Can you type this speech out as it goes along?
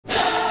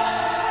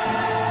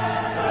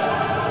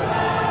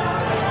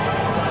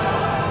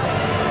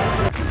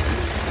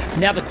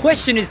Now the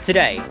question is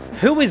today,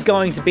 who is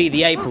going to be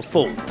the April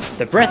Fool?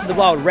 The Breath of the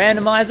Wild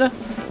Randomizer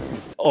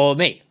or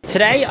me?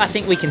 Today, I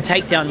think we can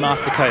take down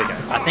Master Koga.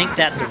 I think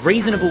that's a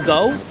reasonable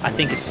goal. I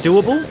think it's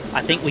doable.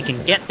 I think we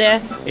can get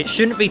there. It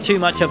shouldn't be too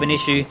much of an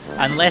issue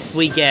unless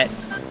we get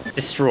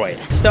destroyed.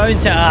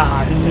 Stone to...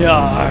 Ah,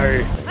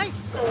 no.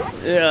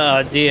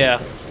 Oh, dear.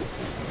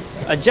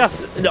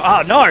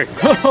 Oh, no.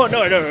 Oh,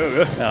 no.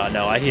 Oh,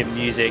 no, I hear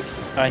music.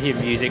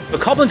 The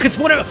goblins can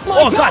spawn out.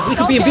 Oh, guys, we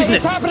could be in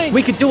business.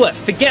 We could do it.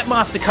 Forget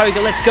Master Koga.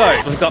 Let's go.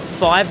 We've got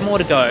 5 more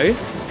to go.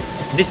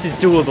 This is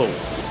doable.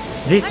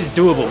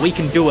 We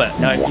can do it.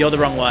 No, you're the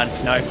wrong one.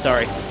 No,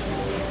 sorry.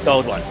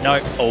 Gold one.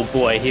 No. Oh,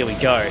 boy. Here we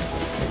go.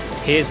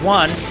 Here's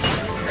one.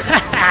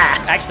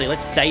 Actually,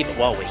 let's save it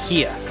while we're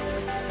here.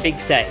 Big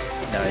save.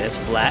 No, that's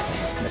black.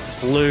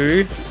 That's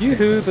blue.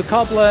 Yoo-hoo, the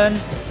goblin.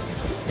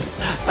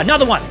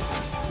 Another one.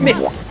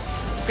 Missed.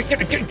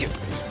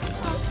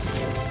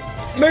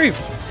 Move!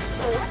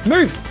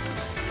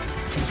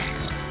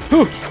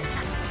 Whew.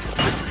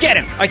 Get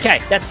him! Okay,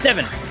 that's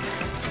 7.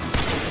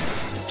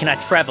 Can I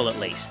travel at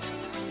least?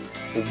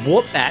 We'll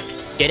warp back,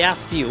 get our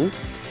seal,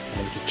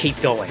 and we can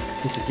keep going.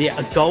 This is it.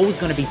 A goal's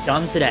gonna be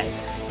done today.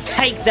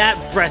 Take that,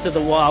 Breath of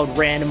the Wild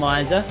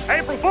Randomizer.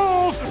 April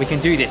Fools! We can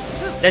do this.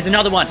 There's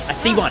another one. I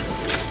see one.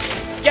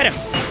 Get him!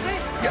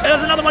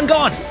 There's another one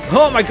gone!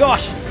 Oh my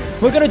gosh!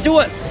 We're gonna do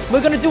it!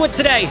 We're gonna do it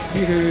today!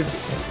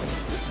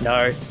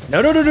 No,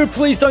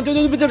 please don't do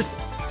it.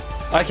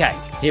 Okay,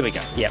 here we go.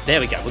 Yep, there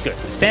we go. We're good.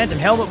 The Phantom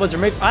Helmet was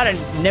removed.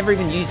 Never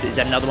even used it. Is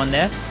that another one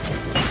there?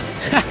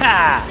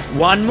 Haha!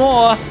 One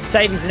more.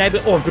 Savings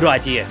enabled. Oh, good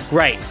idea.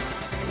 Great.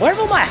 Where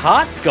have all my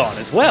hearts gone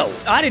as well?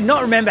 I did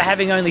not remember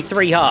having only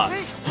 3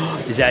 hearts.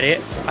 Is that it?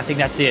 I think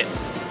that's it.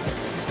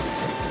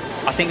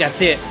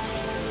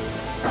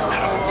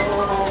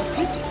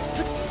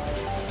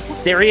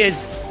 There he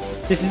is.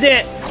 This is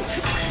it.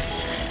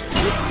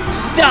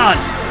 Done.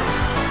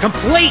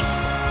 Complete!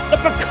 The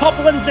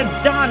bokoblins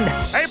are done!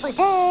 April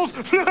Fools!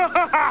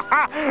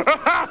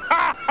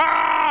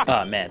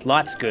 Oh man,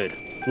 life's good.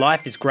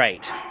 Life is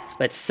great.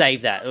 Let's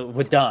save that.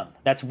 We're done.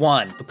 That's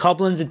 1.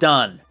 Bokoblins are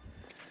done.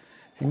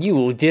 And you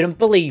all didn't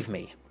believe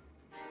me.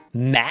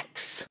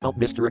 Max? Well,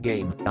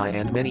 mr-agame, I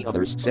and many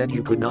others said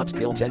you could not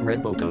kill 10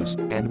 red bokos,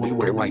 and we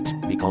were right,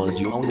 because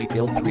you only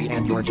killed 3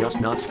 and you're just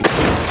not skilled.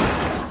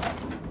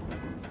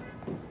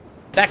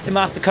 Back to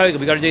Master Koga,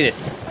 we gotta do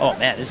this. Oh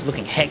man, this is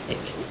looking hectic.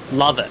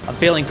 Love it. I'm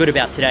feeling good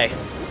about today.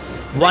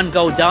 1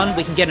 goal done,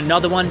 we can get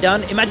another one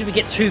done. Imagine if we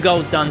get 2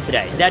 goals done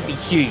today. That'd be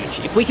huge.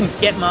 If we can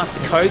get Master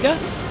Koga,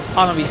 I'm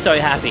gonna be so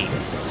happy.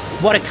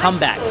 What a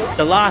comeback.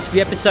 The last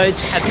few episodes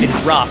have been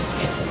rough.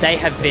 They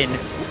have been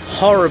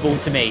horrible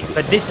to me,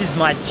 but this is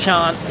my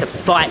chance to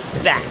fight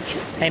back.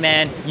 Hey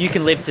man, you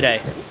can live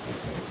today.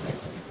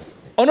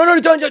 Oh no,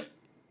 don't.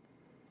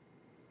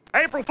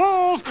 April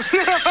Fools!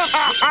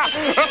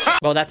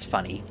 Well, that's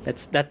funny.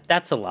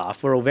 That's a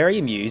laugh. We're all very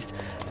amused.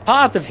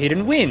 Path of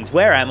Hidden Winds.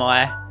 Where am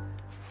I?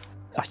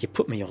 Oh, you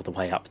put me all the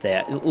way up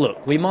there.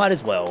 Look, we might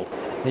as well.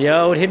 The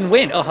old Hidden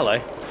Wind. Oh,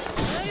 hello.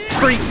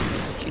 Free.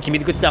 Give me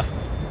the good stuff.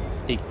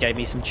 He gave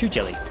me some chew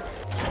jelly.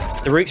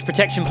 The Rook's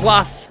Protection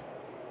Plus.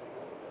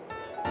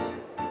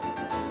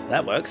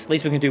 That works. At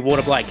least we can do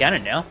Water Blight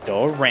Ganon now.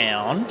 Go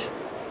around.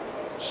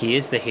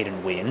 Here's the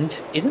Hidden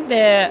Wind. Isn't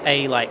there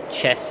a, like,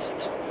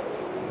 chest...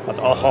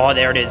 Oh,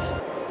 there it is.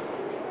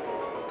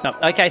 No,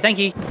 okay, thank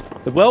you.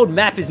 The world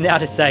map is now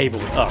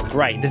disabled. Oh,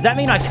 great. Does that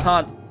mean I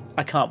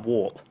can't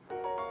warp?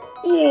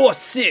 Oh,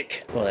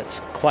 sick. Well,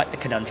 that's quite a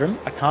conundrum.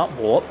 I can't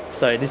warp,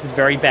 so this is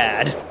very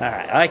bad. All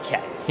right,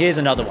 okay. Here's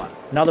another one.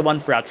 Another one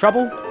for our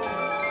trouble.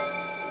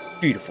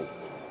 Beautiful.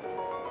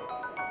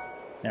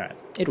 All right,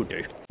 it'll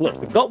do.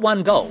 Look, we've got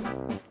 1 goal.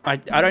 I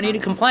don't need to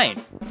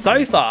complain.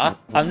 So far,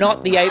 I'm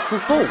not the April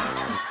Fool.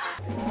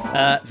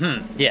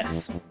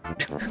 Yes.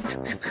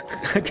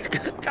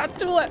 Can't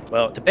do it.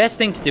 Well, the best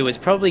thing to do is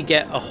probably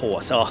get a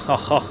horse.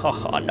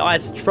 Oh,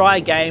 nice try,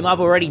 game. I've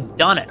already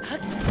done it.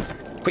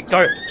 Quick,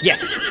 go.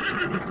 Yes.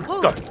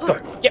 Go.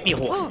 Get me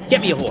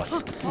a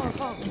horse.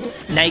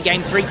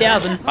 Nay-game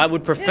 3000. I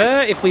would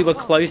prefer if we were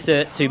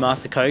closer to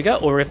Master Koga,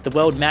 or if the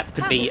world map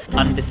could be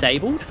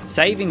undisabled.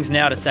 Savings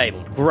now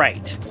disabled.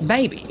 Great.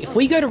 Maybe, if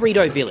we go to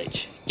Rito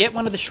Village, get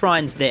one of the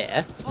shrines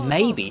there,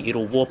 maybe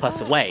it'll warp us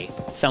away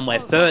somewhere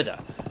further.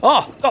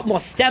 Oh, got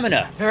more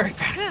stamina. Very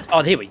fast.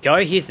 Oh, there we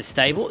go. Here's the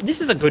stable. This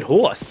is a good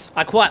horse.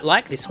 I quite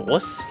like this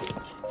horse.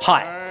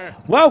 Hi.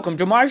 Welcome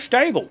to my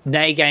stable.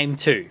 Nay game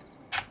 2.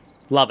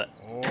 Love it.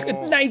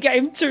 Nay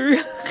game 2.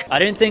 I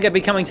didn't think I'd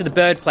be coming to the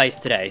bird place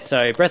today,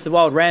 so Breath of the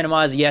Wild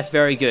Randomizer, yes,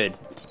 very good.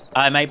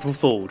 I'm April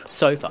Fooled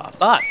so far,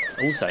 but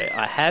also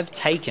I have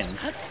taken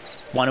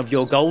one of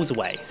your goals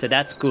away, so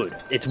that's good.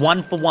 It's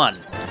 1 for 1.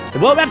 The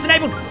world map's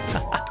enabled.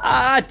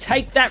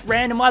 Take that,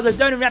 randomizer.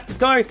 Don't even have to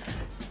go.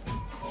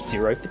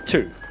 0 for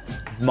 2.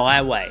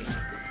 My way.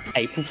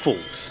 April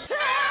Fools.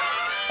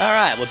 All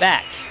right, we're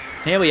back.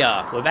 Here we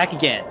are. We're back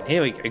again.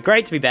 Here we go.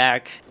 Great to be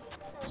back.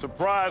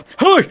 Surprise.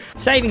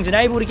 Savings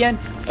enabled again.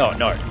 Oh,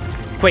 no.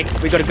 Quick,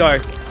 we gotta go.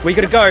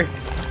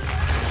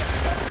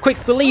 Quick,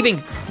 we're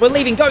leaving. We're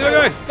leaving. Go, go,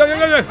 go. Go, go,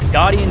 go, go.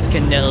 Guardians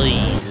can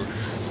leave.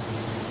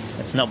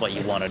 That's not what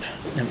you wanted.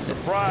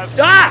 Surprise!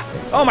 Ah!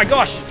 Oh my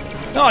gosh.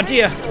 Oh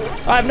dear.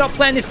 I have not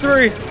planned this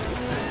through.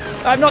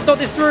 I have not thought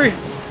this through.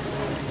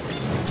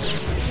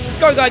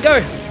 Go, guy,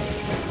 go.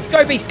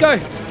 Go, beast, go.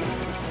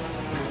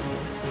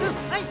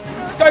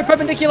 Go,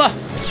 perpendicular.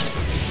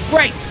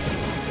 Great.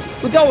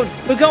 We're going.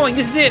 We're going.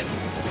 This is it.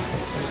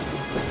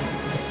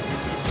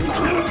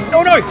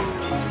 Oh no.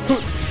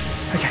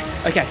 Okay,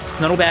 okay. It's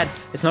not all bad.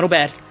 It's not all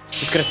bad.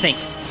 Just gotta think.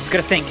 Just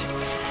gotta think.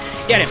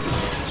 Get him.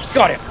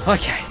 Got him.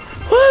 Okay.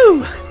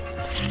 Woo.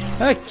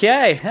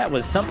 Okay, that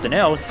was something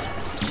else.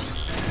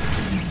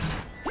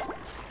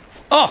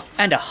 Oh,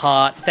 and a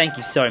heart. Thank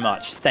you so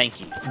much. Thank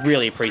you.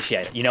 Really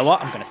appreciate it. You know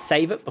what? I'm gonna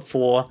save it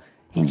before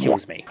he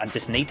kills me. I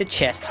just need the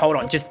chest. Hold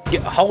on. Just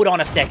hold on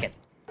a second.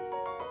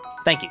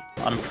 Thank you.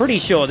 I'm pretty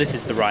sure this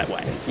is the right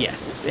way.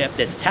 Yes. Yep,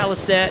 there's a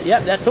talus there.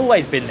 Yep, that's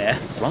always been there.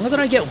 As long as I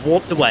don't get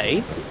warped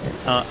away,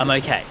 I'm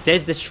okay.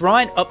 There's the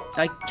shrine up.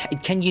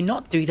 Can you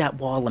not do that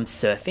while I'm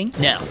surfing?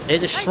 Now,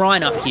 there's a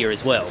shrine up here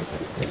as well.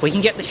 If we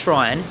can get the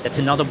shrine, that's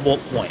another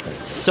warp point.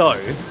 So,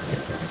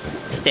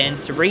 it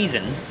stands to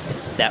reason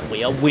that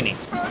we are winning.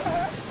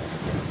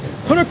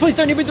 Oh no, please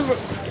don't hit me.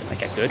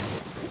 Okay, good.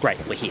 Great,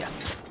 we're here.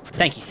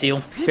 Thank you,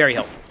 Seal. Very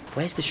helpful.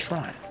 Where's the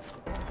shrine?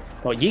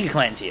 Oh, Yiga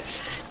Clan's here.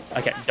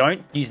 Okay,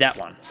 don't use that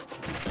one.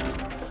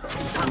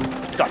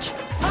 Gotcha.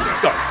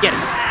 Go, get it.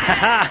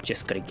 Haha.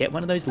 Just gotta get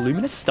one of those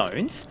luminous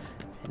stones,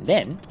 and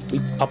then we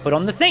pop it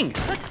on the thing.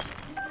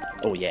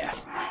 Oh, yeah.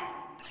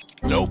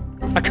 Nope.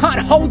 I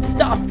can't hold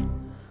stuff.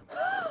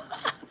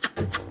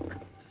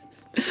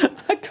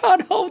 I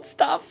can't hold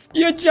stuff.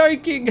 You're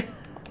joking.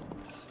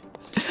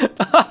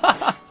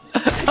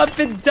 I've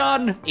been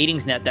done.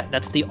 Eating's now,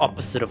 that's the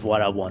opposite of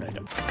what I wanted.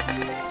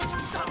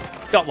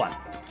 Got one.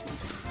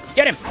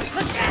 Get him.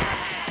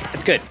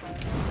 That's good.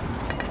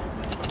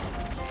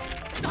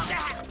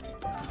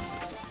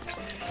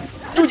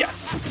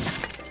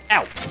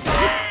 Ow.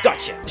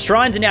 Gotcha.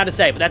 Shrines are now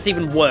disabled. That's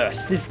even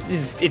worse.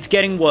 It's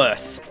getting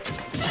worse.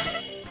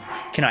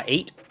 Can I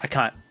eat? I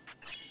can't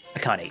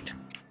eat.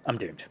 I'm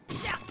doomed.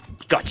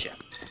 Gotcha.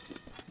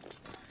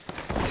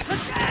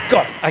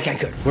 Got it. Okay,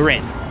 good. We're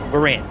in.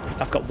 We're in.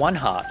 I've got one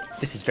heart.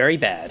 This is very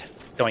bad.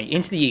 Going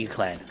into the Yiga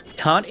Clan.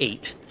 Can't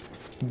eat.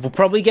 We'll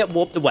probably get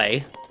warped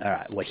away. All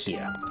right, we're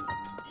here.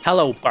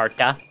 Hello,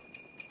 Barta.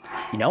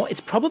 You know,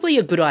 it's probably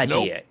a good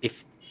idea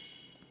if...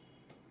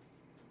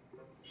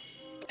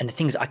 And the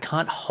thing is, I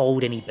can't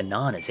hold any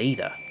bananas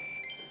either.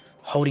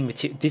 Holding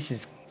material... This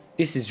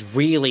is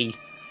really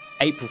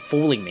April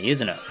fooling me,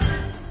 isn't it?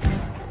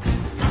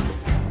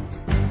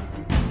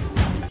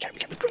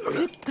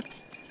 Okay.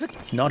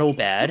 It's not all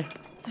bad.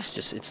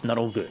 It's not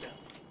all good.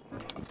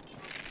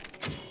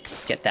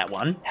 Get that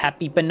one.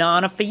 Happy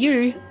banana for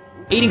you.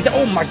 Eating the...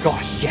 Oh my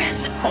gosh,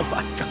 yes. Oh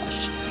my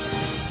gosh.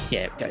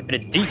 Yeah, go.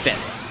 Bit of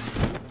defense.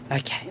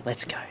 Okay,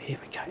 let's go. Here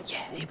we go.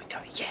 Yeah, here we go.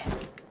 Yeah.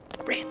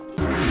 Red.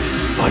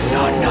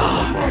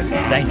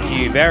 Banana. Thank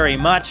you very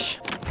much.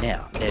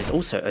 Now, there's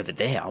also over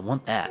there. I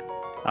want that.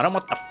 I don't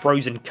want the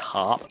frozen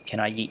carp. Can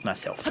I eat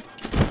myself?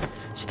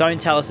 Stone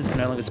taluses can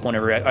no longer spawn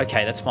everywhere.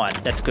 Okay, that's fine.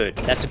 That's good.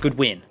 That's a good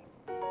win.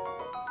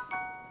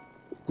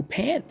 Good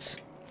pants.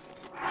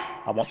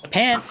 I want the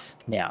pants.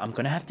 Now, I'm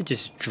going to have to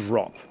just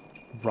drop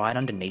right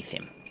underneath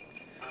him.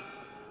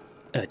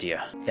 Oh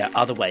dear. There are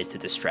other ways to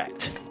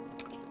distract.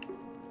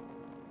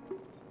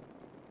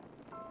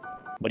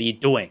 What are you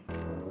doing?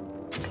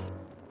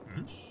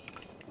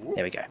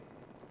 There we go.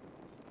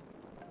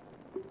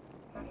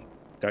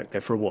 Go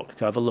for a walk.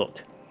 Go have a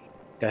look.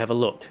 Go have a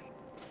look.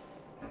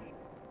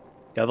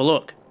 Go have a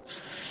look.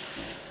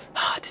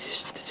 Ah,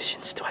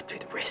 decisions. Do I do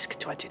the risk?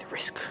 Do I do the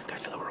risk? Go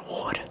for the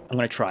reward. I'm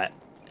gonna try it.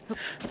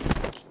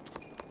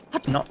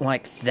 Not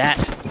like that,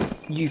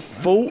 you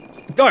fool.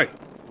 Go!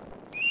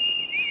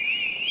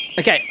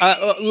 Okay,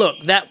 look,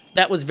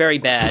 that was very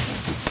bad.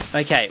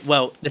 Okay,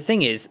 well, the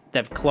thing is,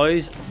 they've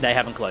closed... They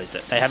haven't closed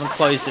it. They haven't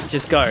closed it.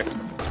 Just go.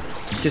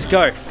 Just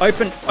go.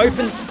 Open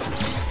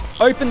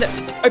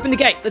the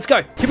gate. Let's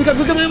go. Here we go.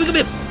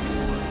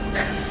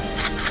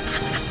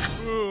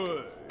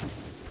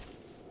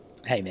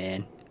 Hey,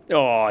 man.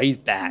 Oh, he's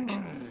back.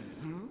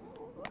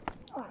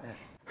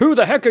 Who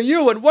the heck are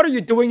you, and what are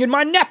you doing in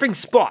my napping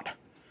spot?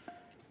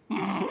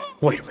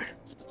 Wait a minute.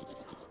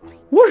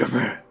 Wait a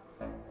minute.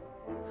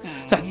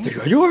 That thing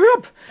on your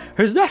hip,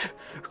 is that...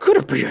 Could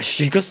it be a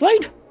Sheikah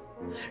Slate?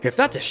 If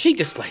that's a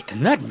Sheikah Slate,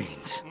 then that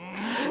means...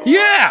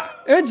 Yeah!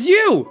 It's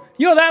you!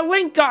 You're that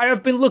Link guy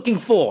I've been looking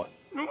for!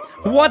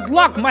 What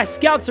luck! My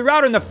scouts are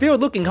out in the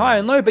field looking high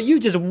and low, but you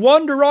just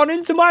wander on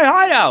into my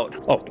hideout!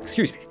 Oh,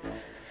 excuse me.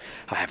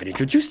 I haven't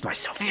introduced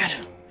myself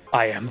yet.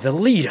 I am the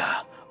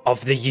leader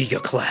of the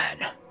Yiga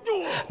Clan.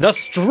 The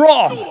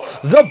strong,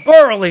 the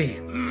burly,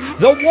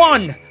 the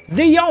one,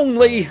 the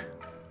only...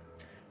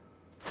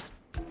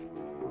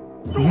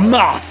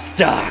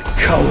 Master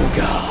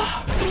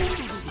Koga!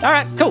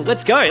 Alright, cool,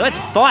 let's go, let's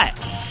fight!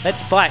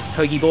 Let's fight,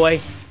 Kogi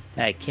boy.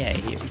 Okay,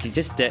 you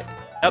just...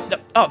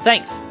 Oh,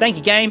 thanks. Thank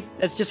you, game.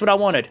 That's just what I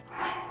wanted.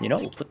 You know,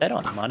 we'll put that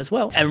on. Might as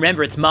well. And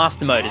remember, it's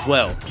master mode as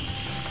well.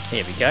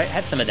 Here we go.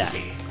 Have some of that.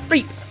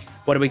 Beep.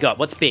 What do we got?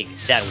 What's big?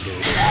 That'll do.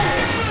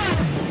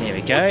 Here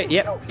we go.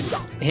 Yep.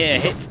 Here,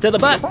 hits to the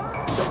butt.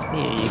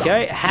 Here you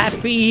go.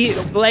 Happy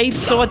blade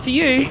sword to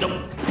you.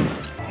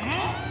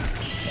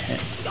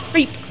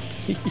 Beep.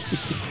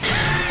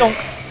 Donk.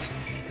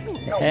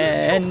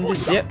 And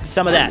just, yep,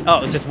 some of that. Oh,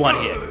 it was just one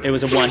hit. It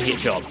was a one-hit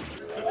job.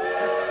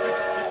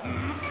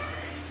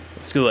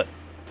 Let's do it.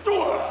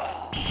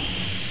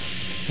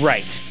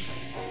 Great.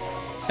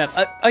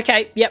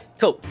 Okay, yep,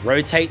 cool.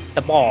 Rotate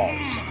the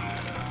balls.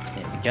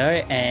 There we go,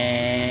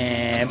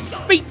 and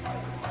beep.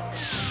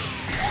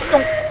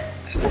 Donk.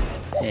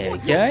 There we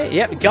go.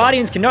 Yep,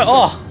 Guardians can know.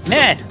 Oh,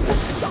 man.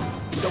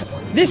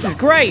 This is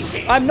great.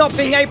 I'm not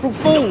being April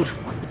Fooled.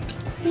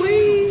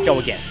 Whee. Go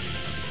again.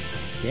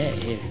 Yeah,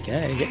 here we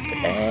go.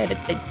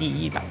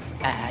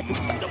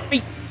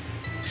 Beep.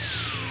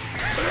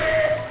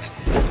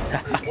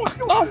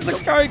 Lost the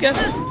Koga.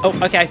 Oh,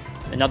 okay.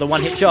 Another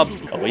one-hit job.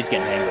 Oh, he's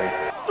getting angry.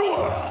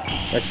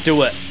 Let's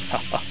do it.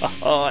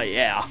 Oh,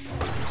 yeah.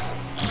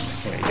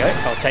 There we go.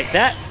 I'll take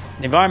that.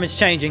 The environment's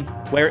changing.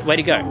 Where'd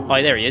he go?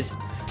 Oh, there he is.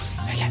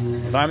 Okay.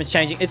 The environment's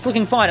changing. It's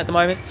looking fine at the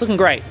moment. It's looking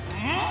great.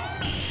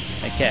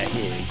 Okay,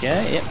 here we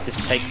go. Yep,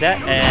 just take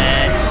that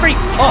and free.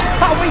 Oh,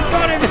 we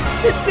got him.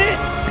 It's it.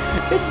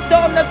 It's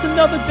done. That's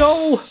another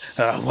goal.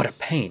 What a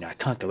pain. I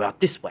can't go out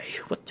this way.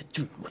 What to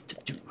do? What to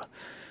do?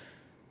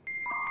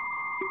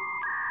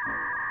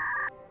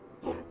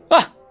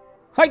 Ah,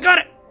 I got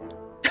it.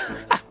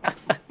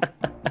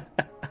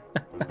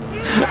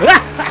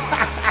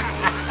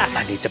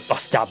 I need to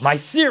bust out my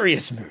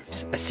serious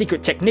moves. A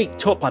secret technique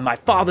taught by my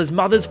father's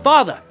mother's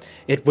father.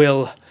 It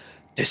will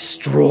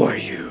destroy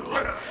you.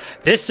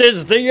 This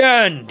is the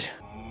end.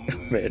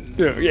 Man,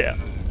 yeah,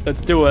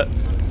 let's do it.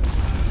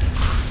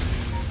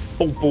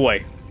 Oh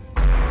boy.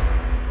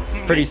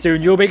 Pretty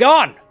soon you'll be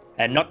gone.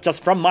 And not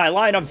just from my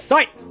line of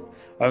sight.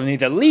 Only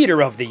the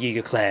leader of the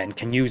Yiga clan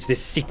can use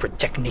this secret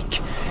technique.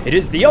 It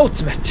is the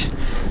ultimate.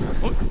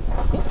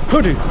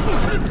 Hoodoo.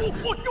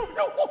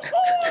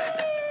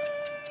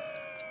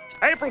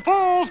 April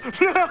Fools!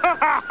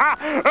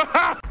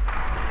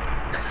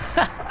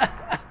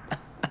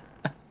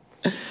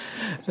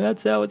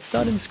 That's how it's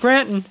done in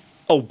Scranton.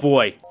 Oh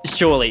boy,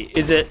 surely,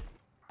 is it?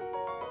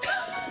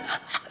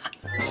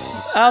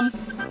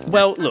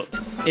 Well, look,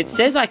 it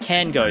says I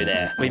can go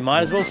there. We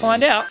might as well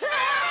find out.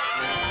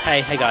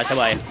 Hey guys, how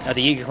are you? Oh,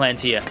 the Yiga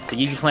clan's here. The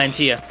Yiga clan's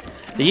here.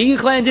 The Yiga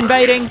clan's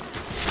invading.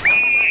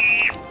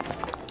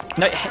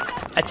 No,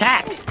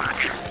 attack.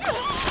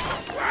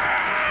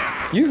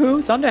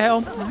 Yoo-hoo,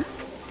 Thunderhelm.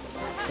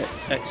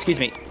 Excuse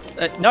me.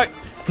 No.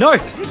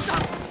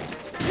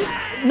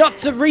 Not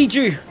to read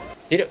you.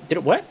 Did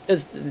it work?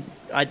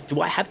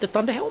 Do I have the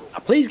Thunderhelm?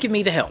 Please give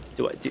me the helm.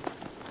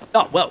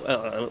 Oh,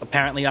 well,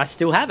 apparently I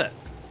still have it.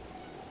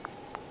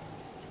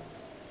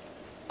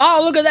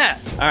 Oh, look at that.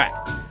 All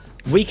right.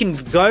 We can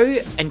go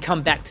and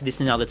come back to this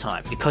another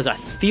time because I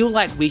feel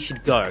like we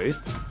should go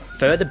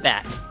further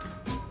back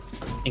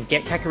and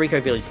get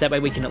Kakariko Village. That way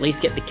we can at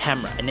least get the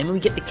camera. And then when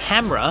we get the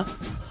camera,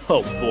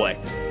 oh boy,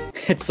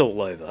 it's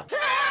all over.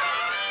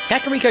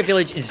 Kakariko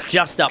Village is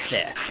just up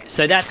there,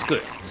 so that's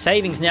good.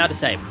 Saving's now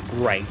disabled.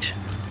 Great.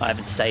 I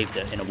haven't saved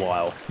it in a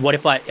while. What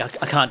if I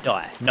can't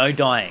die? No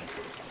dying.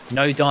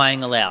 No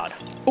dying allowed.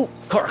 Oh,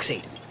 Korok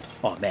Seed.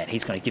 Oh man,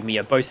 he's going to give me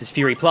a Bosa's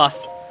Fury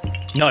Plus.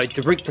 No,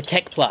 the Root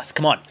Protect Plus.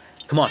 Come on.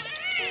 Come on.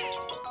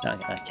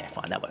 Okay,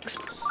 fine, that works.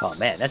 Oh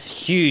man, that's a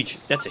huge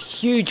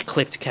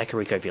cliff to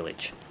Kakariko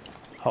Village.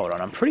 Hold on,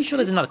 I'm pretty sure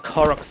there's another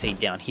Korok Seed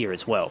down here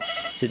as well.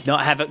 To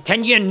not have it.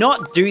 Can you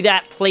not do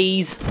that,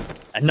 please?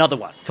 Another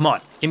one. Come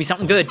on, give me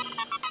something good.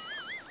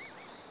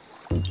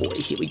 Oh boy,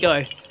 here we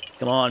go.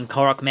 Come on,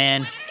 Korok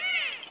man.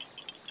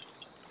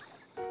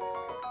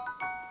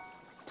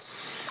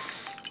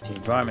 The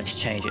environment's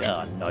changing.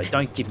 Oh no,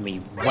 don't give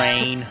me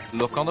rain.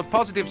 Look on the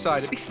positive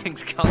side, these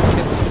things can't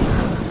get...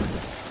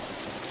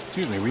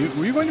 Excuse me,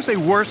 were you going to say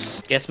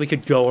worse? Guess we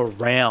could go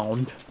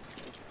around.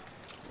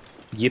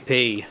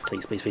 Yippee.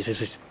 Please, please, please, please,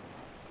 please.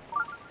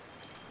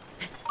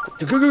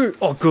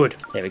 Oh, good.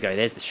 There we go.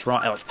 There's the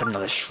shrine. Oh, it's got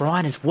another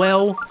shrine as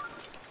well.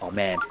 Oh,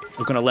 man.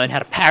 We're going to learn how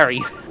to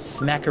parry.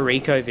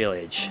 Smackariko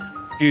Village.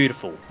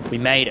 Beautiful. We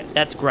made it.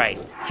 That's great.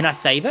 Can I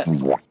save it?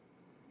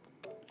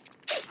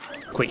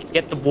 Quick,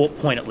 get the warp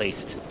point at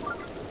least.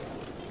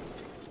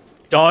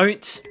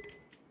 Don't.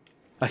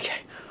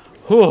 Okay.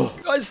 Oh,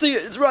 I see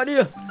it. It's right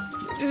here.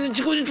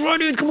 It's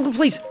right here. Come on,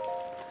 please.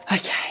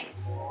 Okay.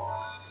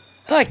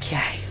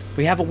 Okay.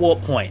 We have a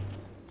warp point.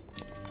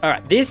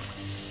 Alright,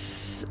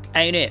 this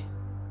ain't it.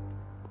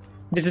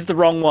 This is the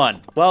wrong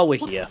one. Well, we're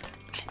here.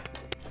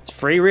 It's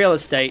free real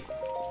estate.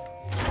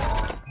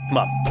 Come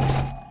on.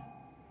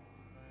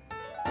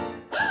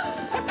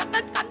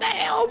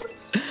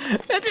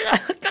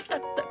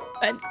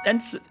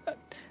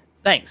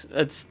 Thanks.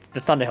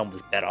 The Thunderhelm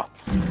was better.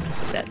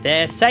 That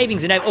there.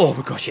 Savings enabled. Oh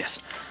my gosh, yes.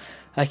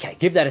 Okay,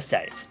 give that a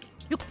save.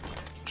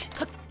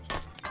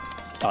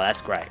 Oh,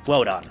 that's great.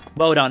 Well done.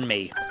 Well done,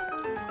 me.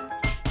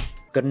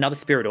 Got another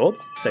spirit orb,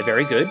 so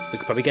very good. We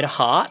could probably get a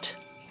heart.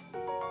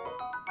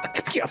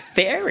 A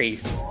fairy.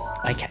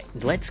 Okay,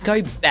 let's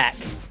go back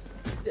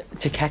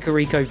to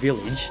Kakariko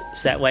Village,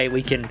 so that way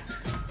we can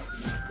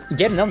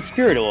get another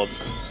spirit orb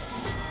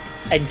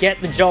and get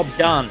the job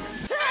done.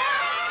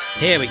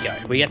 Here we go.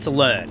 We get to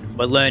learn.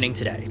 We're learning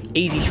today.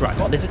 Easy shrine.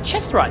 Oh, there's a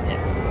chest right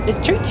there. There's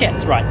 2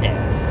 chests right there.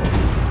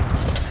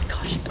 Oh my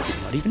gosh, I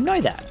did not even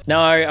know that. No,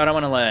 I don't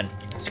want to learn.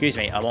 Excuse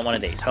me, I want one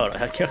of these. Hold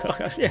on.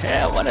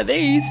 Yeah, one of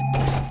these.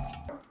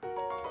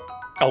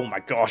 Oh my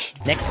gosh.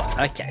 Next one.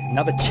 Okay,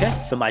 another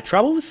chest for my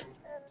troubles.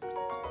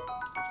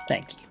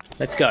 Thank you.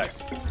 Let's go.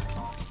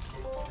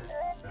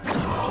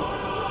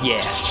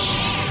 Yeah.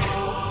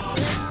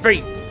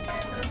 3.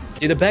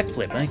 Do the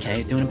backflip.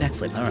 Okay, doing a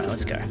backflip. All right,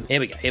 let's go. Here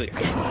we go. Here we go.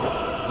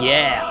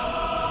 Yeah.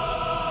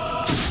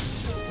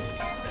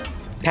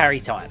 Parry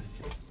time.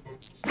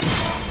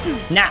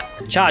 Nah.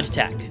 Charge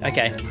attack.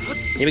 Okay.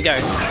 Here we go.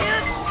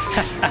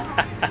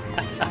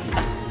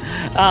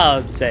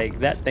 I'll take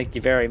that. Thank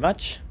you very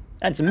much.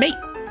 And some meat.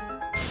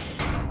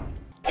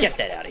 Get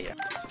that out of here.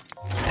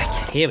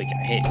 Okay, here we go.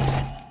 Here we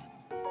go.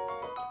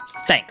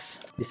 Thanks.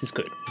 This is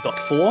good. We've got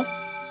 4.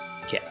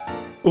 Okay.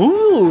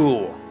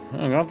 Ooh.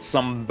 I got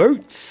some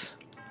boots.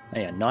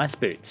 They are nice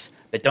boots.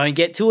 But don't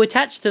get too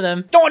attached to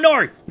them. Oh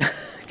no!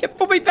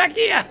 Put me back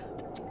here!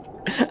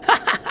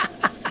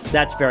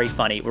 That's very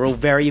funny. We're all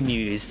very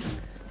amused.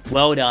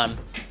 Well done.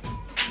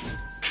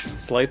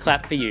 Slow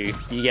clap for you.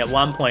 You get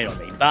 1 point on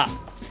me. But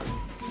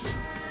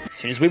as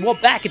soon as we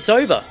walk back, it's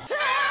over.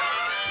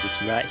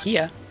 Just right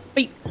here.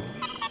 Beep.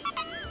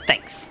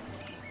 Thanks.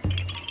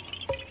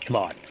 Come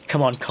on.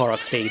 Come on, Korok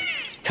Seed.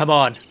 Come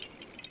on.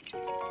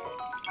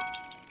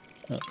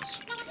 Oh,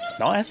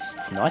 nice.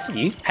 It's nice of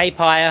you. Hey,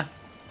 Pyre.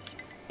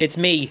 It's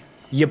me,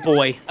 your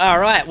boy. All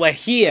right, we're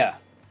here.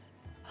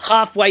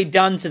 Halfway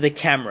done to the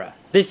camera.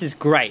 This is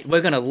great.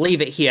 We're going to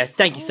leave it here.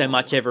 Thank you so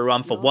much,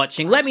 everyone, for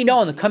watching. Let me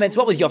know in the comments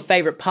what was your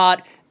favorite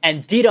part,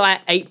 and did I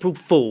April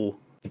Fool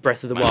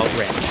Breath of the Wild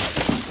Rand?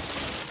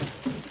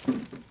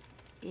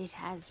 It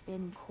has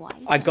been quite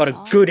I got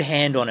a good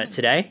hand on it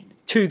today.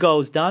 2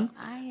 goals done.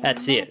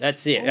 That's it.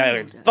 That's it.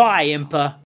 Bye, Impa.